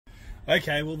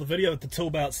Okay, well the video with the tool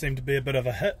belt seemed to be a bit of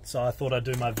a hit, so I thought I'd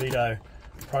do my Veto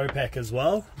Pro Pack as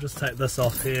well. Just take this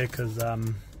off here because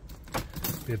it'll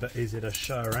be a bit easier to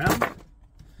show around.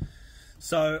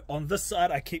 So on this side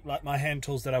I keep like my hand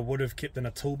tools that I would have kept in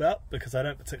a tool belt, because I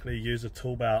don't particularly use a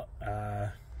tool belt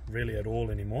really at all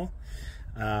anymore.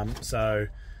 So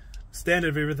standard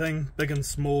of everything, big and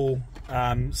small,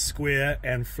 square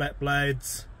and flat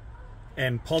blades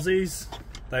and posies,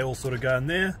 they all sort of go in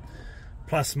there.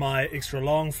 Plus my extra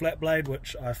long flat blade,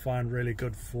 which I find really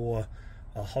good for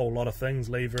a whole lot of things,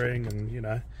 levering and, you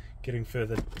know, getting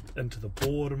further into the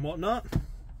board and whatnot.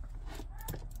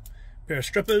 Pair of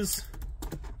strippers,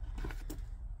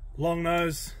 long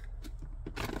nose,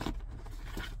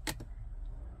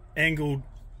 angled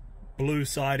blue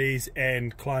sideys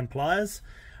and Klein pliers.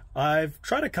 I've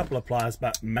tried a couple of pliers,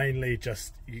 but mainly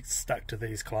just stuck to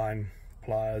these Klein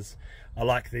pliers. I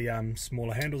like the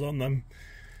smaller handles on them.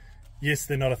 Yes,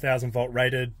 they're not 1000 volt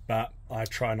rated, but I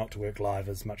try not to work live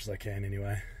as much as I can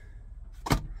anyway.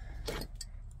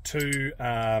 Two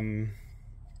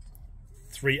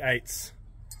 3/8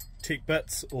 tech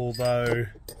bits, although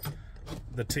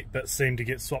the tech bits seem to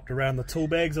get swapped around the tool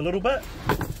bags a little bit.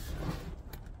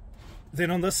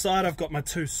 Then on this side I've got my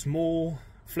two small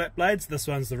flat blades. This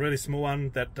one's the really small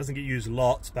one that doesn't get used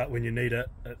lots, but when you need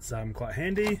it, it's quite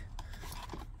handy.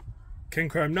 King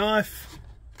chrome knife,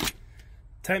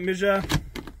 tape measure,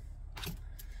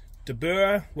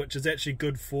 deburrer, which is actually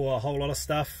good for a whole lot of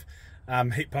stuff.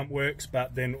 Heat pump works,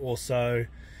 but then also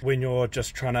when you're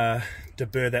just trying to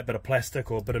deburr that bit of plastic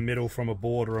or a bit of metal from a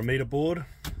board or a meter board,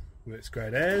 works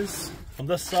great as. On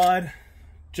this side,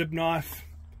 jib knife,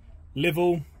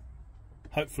 level,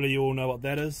 hopefully you all know what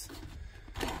that is.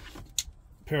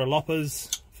 Pair of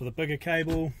loppers for the bigger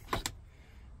cable,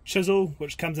 chisel,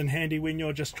 which comes in handy when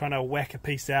you're just trying to whack a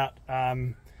piece out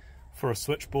for a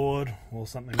switchboard or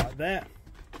something like that.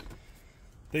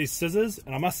 These scissors,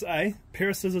 and I must say, a pair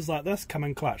of scissors like this come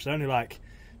in clutch. They're only like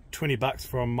 20 bucks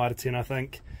from Mitre 10, I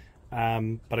think,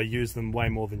 but I use them way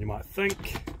more than you might think.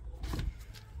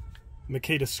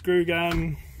 Makita screw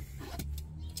gun,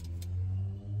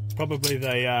 probably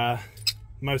the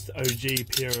most OG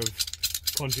pair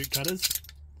of conduit cutters,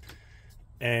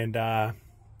 and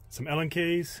some Allen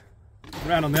keys.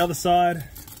 Around on the other side,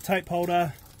 tape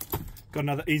holder. Got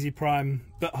another Easy Prime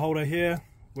bit holder here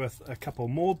with a couple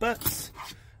more bits.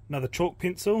 Another chalk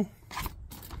pencil.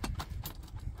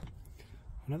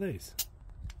 One of these.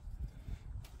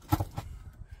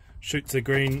 Shoots a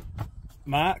green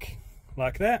mark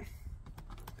like that.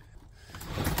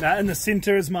 Now in the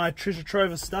center is my treasure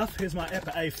trove of stuff. Here's my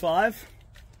Appa A5,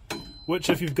 which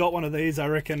if you've got one of these, I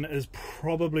reckon is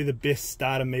probably the best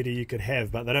starter meter you could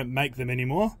have, but they don't make them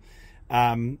anymore.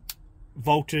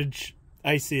 Voltage,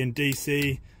 AC and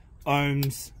DC,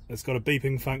 ohms, it's got a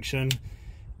beeping function,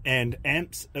 and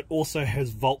amps. It also has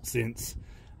volt sense.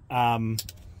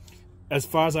 As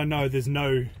far as I know, there's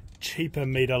no cheaper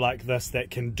meter like this that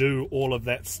can do all of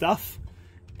that stuff.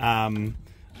 I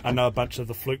know a bunch of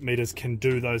the Fluke meters can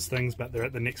do those things, but they're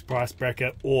at the next price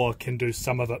bracket, or can do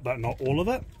some of it but not all of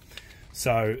it.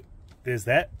 So there's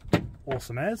that,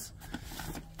 awesome as.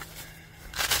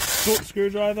 Torque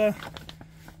screwdriver.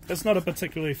 It's not a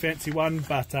particularly fancy one,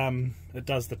 but it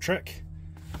does the trick.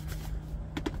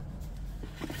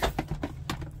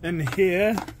 In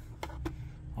here,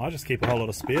 I just keep a whole lot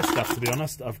of spare stuff, to be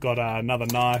honest. I've got another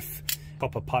knife,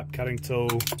 copper pipe cutting tool,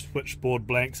 switchboard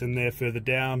blanks in there further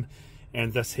down,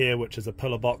 and this here, which is a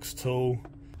pillar box tool.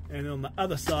 And on the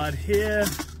other side here,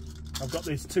 I've got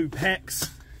these two packs,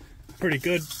 pretty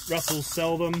good. Russell's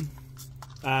sell them,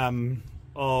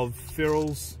 of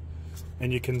ferrules,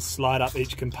 and you can slide up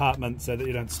each compartment so that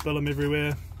you don't spill them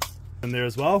everywhere in there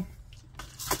as well.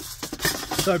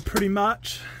 So pretty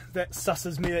much that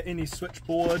susses me at any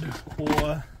switchboard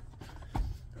or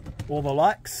the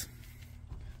likes.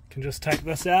 Can just take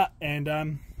this out,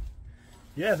 and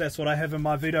yeah, that's what I have in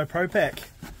my Veto Pro Pack.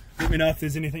 Let me know if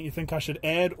there's anything you think I should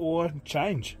add or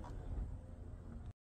change.